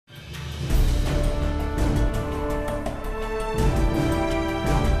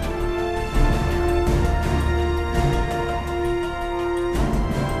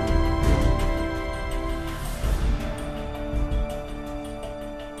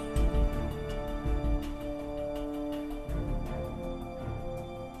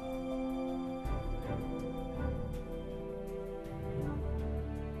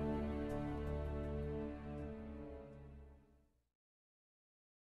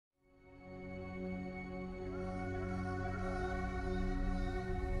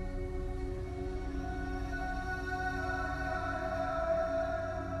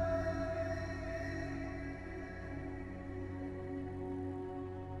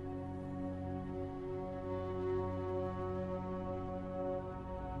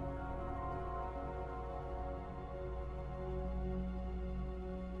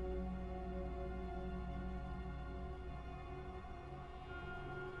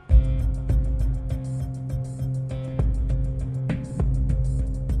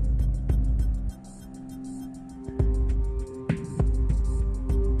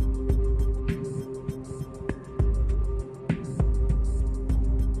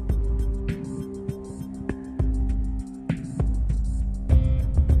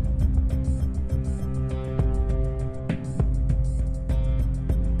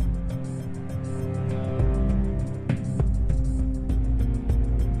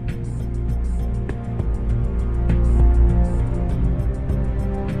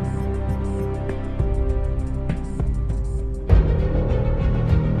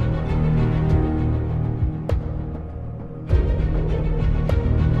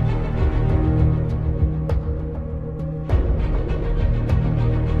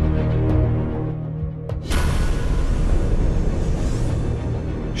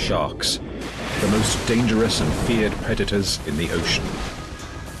most dangerous and feared predators in the ocean.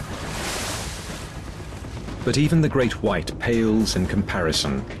 But even the great white pales in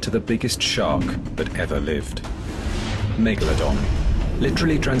comparison to the biggest shark that ever lived. Megalodon.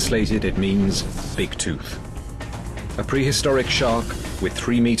 Literally translated, it means big tooth. A prehistoric shark with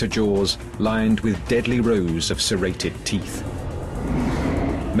 3-meter jaws lined with deadly rows of serrated teeth.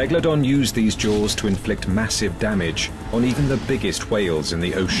 Megalodon used these jaws to inflict massive damage on even the biggest whales in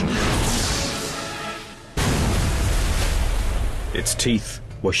the ocean. Its teeth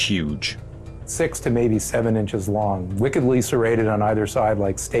were huge. 6 to maybe 7 inches long, wickedly serrated on either side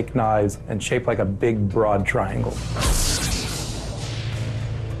like steak knives and shaped like a big, broad triangle.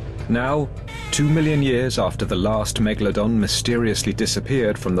 Now, 2 million years after the last Megalodon mysteriously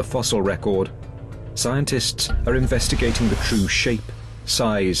disappeared from the fossil record, scientists are investigating the true shape,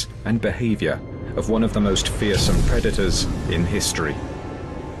 size, and behavior of one of the most fearsome predators in history.